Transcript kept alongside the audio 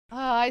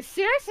I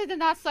seriously did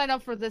not sign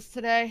up for this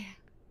today.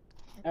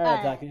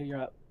 Alright, Taki, you're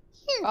up.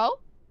 Oh?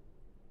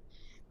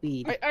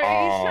 Weed. Are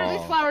you sure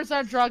these flowers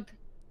aren't drugged?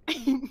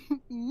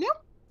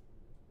 Nope.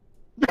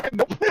 I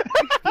just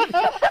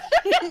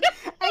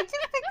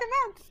picked them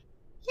out.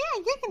 Yeah,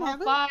 you can have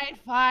them. Fine,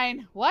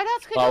 fine. What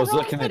else could I you was do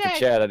looking today? at the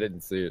chat, I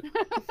didn't see it.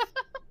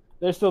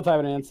 There's still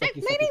time in My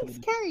name's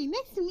Kairi.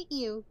 Nice to meet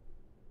you.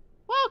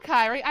 Well,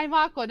 Kairi, I'm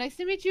Aqua. Nice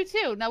to meet you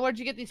too. Now, where'd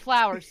you get these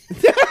flowers?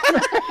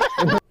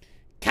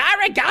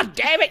 Kairi,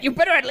 goddammit, you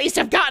better at least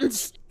have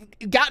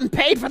gotten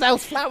paid for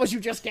those flowers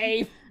you just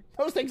gave.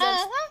 Those things are...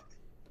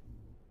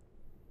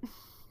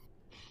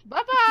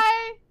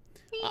 Bye-bye.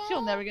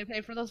 She'll never get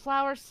paid for those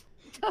flowers.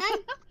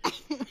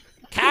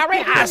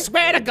 Kairi, I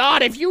swear to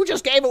God, if you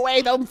just gave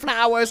away them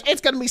flowers,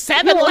 it's gonna be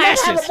 7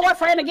 lashes. Have a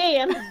boyfriend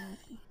again.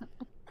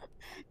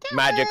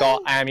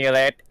 Magical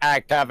amulet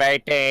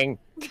activating.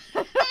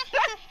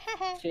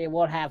 She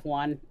will have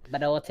one,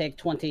 but it will take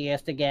 20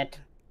 years to get.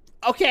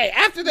 Okay,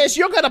 after this,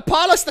 you're gonna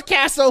polish the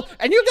castle,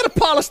 and you're gonna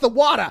polish the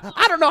water.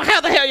 I don't know how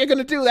the hell you're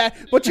gonna do that,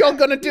 but you're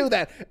gonna do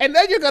that. And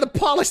then you're gonna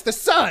polish the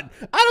sun.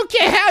 I don't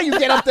care how you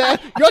get up there,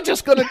 you're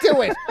just gonna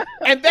do it.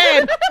 And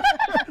then,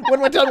 when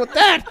we're done with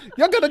that,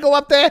 you're gonna go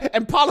up there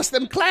and polish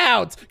them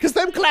clouds, because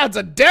them clouds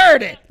are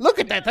dirty. Look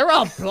at that, they're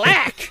all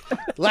black.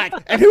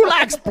 And who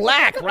likes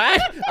black,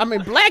 right? I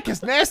mean, black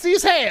is nasty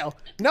as hell.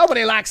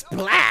 Nobody likes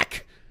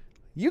black.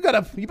 You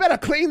better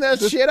clean that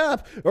shit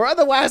up, or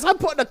otherwise I'm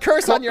putting a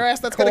curse on your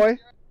ass that's gonna...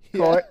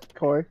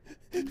 Koi.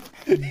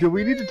 Do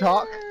we need to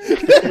talk?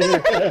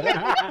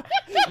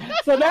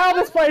 So now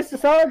this place is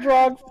selling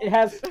drugs, it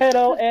has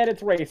pedo, and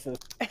it's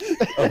racist.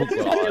 Oh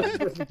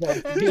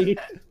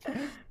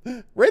god.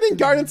 Raiden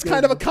Garden's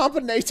kind of a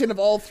combination of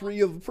all three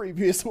of the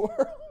previous worlds.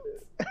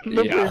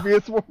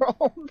 Previous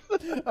worlds.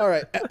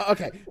 Alright,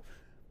 okay.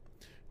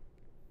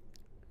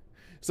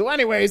 So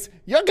anyways,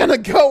 you're gonna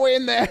go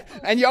in there,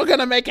 and you're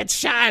gonna make it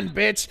shine,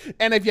 bitch.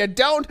 And if you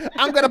don't,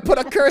 I'm gonna put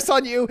a curse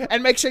on you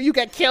and make sure you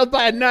get killed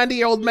by a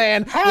 90-year-old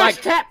man.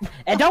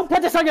 And don't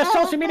put this on your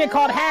social media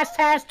called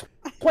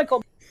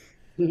 #Twinkle.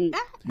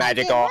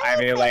 Magical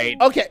amulet.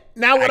 Okay,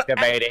 now what?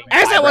 Activating.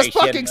 As I was vibration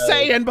fucking mode.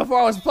 saying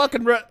before I was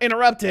fucking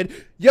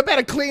interrupted, you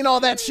better clean all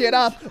that shit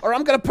up, or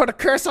I'm gonna put a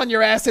curse on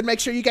your ass and make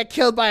sure you get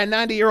killed by a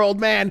 90-year-old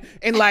man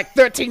in like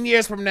 13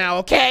 years from now.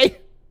 Okay?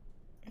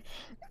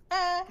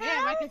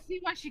 Damn, I can see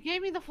why she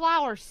gave me the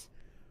flowers.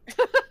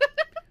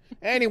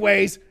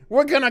 Anyways,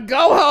 we're gonna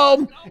go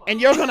home, and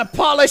you're gonna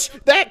polish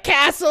that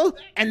castle,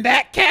 and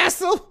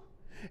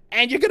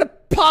you're gonna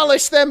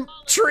polish them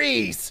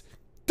trees.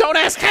 Don't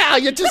ask how,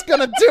 you're just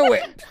gonna do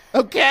it,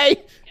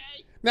 okay?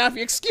 Now, if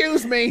you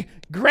excuse me,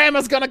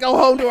 Grandma's gonna go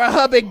home to her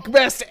hubby,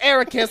 Best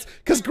Ericus,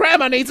 because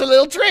Grandma needs a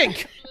little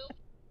drink.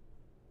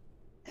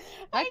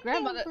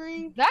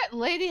 That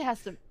lady has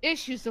some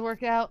issues to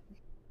work out.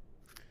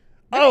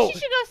 Maybe Oh, she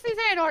should go see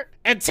Xehanort.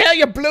 and tell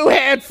your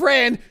blue-haired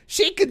friend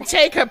she can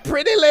take her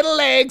pretty little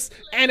legs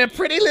and her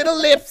pretty little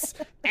lips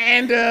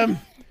and,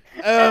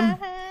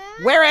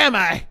 where am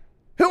I?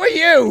 Who are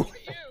you?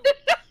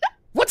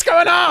 What's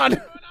going on?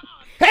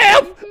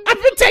 Help!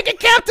 I've been taken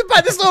captive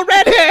by this little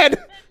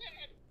redhead!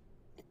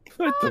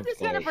 I'm just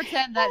gonna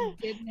pretend that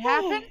didn't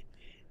happen.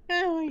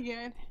 Oh my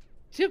god.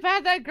 Too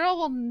bad that girl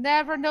will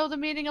never know the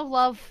meaning of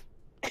love.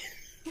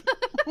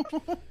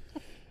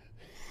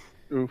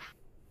 Oof.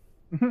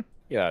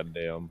 God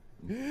damn.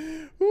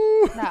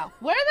 Now,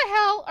 where the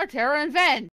hell are Terra and Ven?